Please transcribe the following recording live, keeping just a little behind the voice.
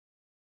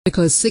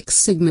Because Six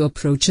Sigma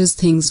approaches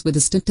things with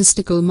a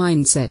statistical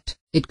mindset,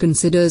 it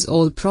considers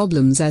all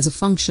problems as a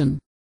function.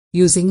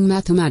 Using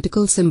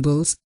mathematical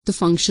symbols, the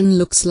function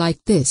looks like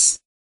this.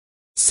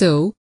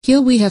 So,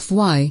 here we have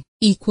y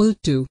equal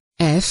to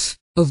f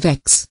of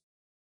x.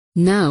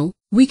 Now,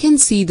 we can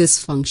see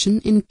this function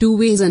in two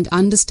ways and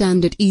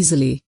understand it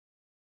easily.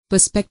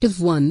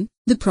 Perspective 1,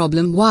 the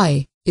problem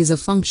y is a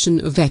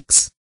function of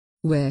x,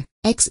 where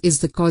x is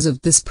the cause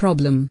of this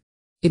problem.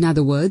 In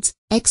other words,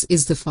 x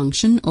is the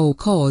function or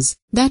cause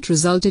that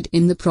resulted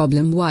in the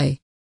problem y.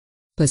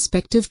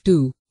 Perspective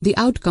 2, the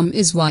outcome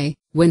is y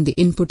when the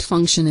input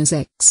function is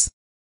x.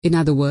 In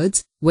other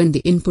words, when the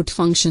input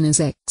function is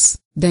x,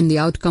 then the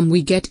outcome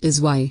we get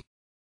is y.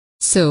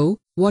 So,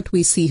 what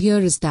we see here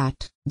is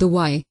that the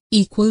y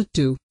equal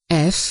to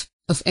f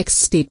of x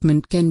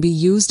statement can be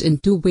used in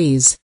two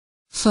ways.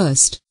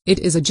 First, it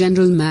is a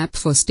general map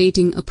for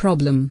stating a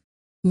problem.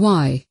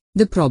 Y,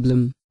 the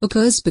problem,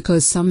 occurs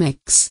because some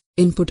x,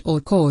 input or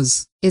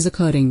cause, is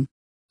occurring.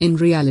 In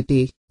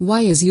reality,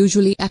 y is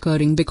usually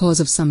occurring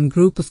because of some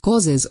group of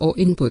causes or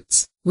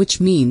inputs,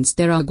 which means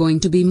there are going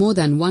to be more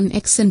than one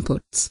x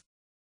inputs.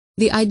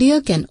 The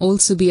idea can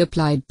also be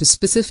applied to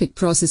specific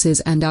processes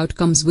and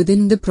outcomes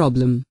within the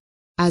problem.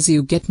 As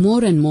you get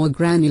more and more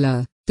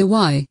granular, the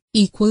y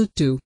equal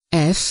to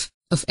f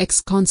of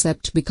x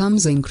concept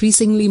becomes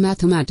increasingly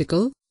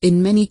mathematical.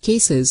 In many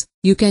cases,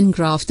 you can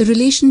graph the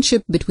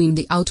relationship between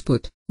the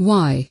output,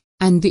 y,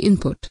 and the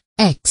input,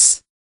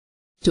 x.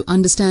 To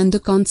understand the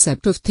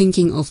concept of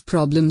thinking of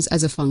problems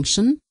as a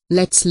function,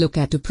 let's look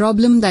at a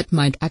problem that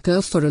might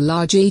occur for a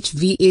large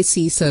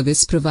HVAC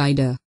service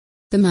provider.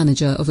 The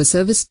manager of a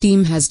service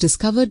team has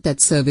discovered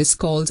that service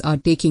calls are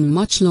taking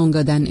much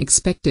longer than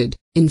expected.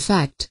 In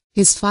fact,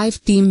 his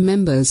 5 team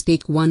members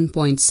take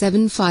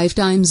 1.75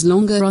 times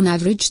longer on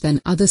average than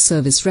other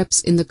service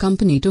reps in the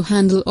company to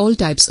handle all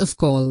types of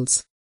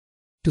calls.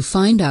 To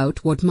find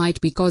out what might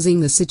be causing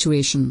the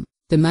situation,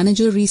 the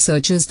manager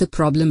researches the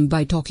problem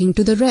by talking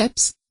to the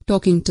reps,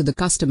 talking to the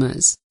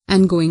customers,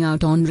 and going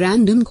out on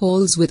random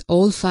calls with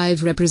all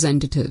 5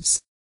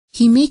 representatives.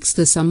 He makes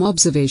some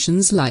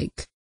observations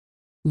like: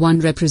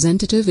 one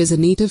representative is a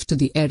native to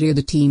the area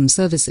the team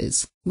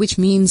services, which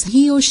means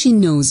he or she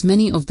knows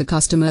many of the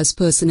customers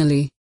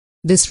personally.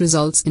 This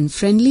results in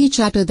friendly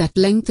chatter that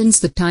lengthens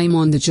the time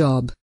on the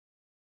job.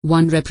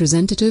 One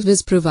representative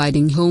is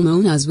providing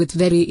homeowners with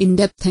very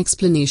in-depth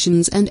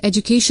explanations and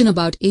education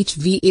about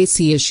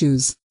HVAC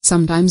issues,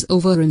 sometimes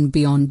over and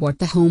beyond what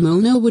the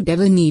homeowner would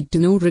ever need to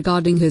know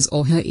regarding his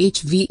or her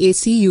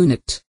HVAC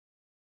unit.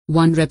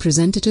 One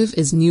representative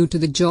is new to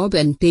the job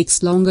and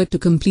takes longer to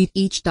complete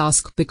each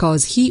task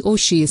because he or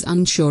she is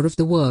unsure of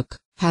the work,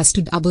 has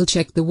to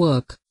double-check the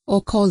work,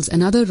 or calls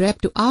another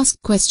rep to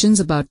ask questions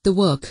about the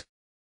work.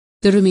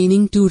 The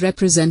remaining 2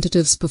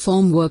 representatives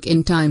perform work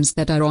in times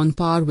that are on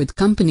par with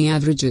company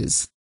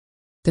averages.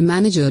 The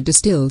manager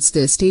distills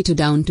this data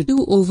down to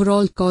 2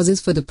 overall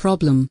causes for the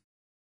problem.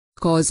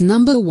 Cause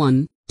number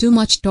 1, too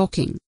much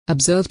talking,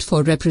 observed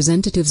for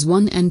representatives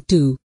 1 and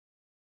 2.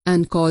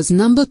 And cause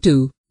number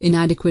 2,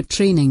 inadequate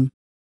training.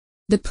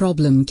 The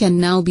problem can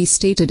now be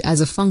stated as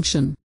a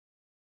function.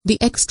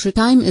 The extra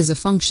time is a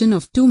function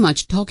of too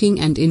much talking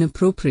and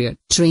inappropriate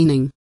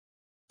training.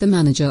 The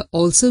manager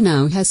also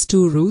now has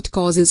 2 root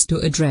causes to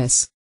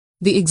address.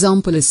 The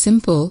example is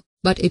simple,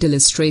 but it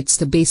illustrates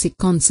the basic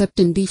concept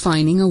in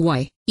defining a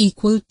y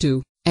equal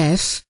to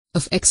f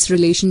of x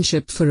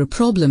relationship for a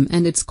problem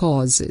and its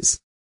causes.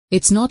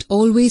 It's not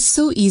always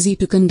so easy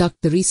to conduct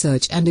the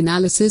research and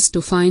analysis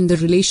to find the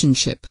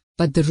relationship,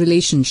 but the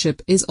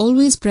relationship is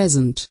always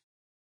present.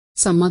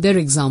 Some other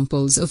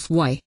examples of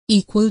y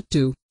equal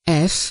to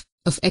f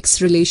of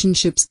x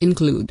relationships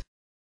include: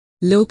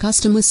 low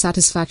customer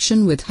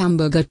satisfaction with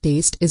hamburger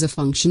taste is a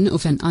function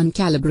of an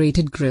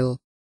uncalibrated grill.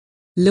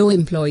 Low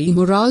employee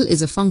morale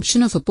is a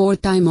function of a poor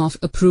time-off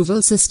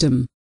approval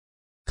system.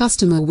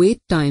 Customer wait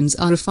times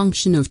are a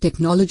function of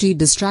technology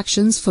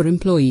distractions for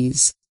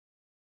employees.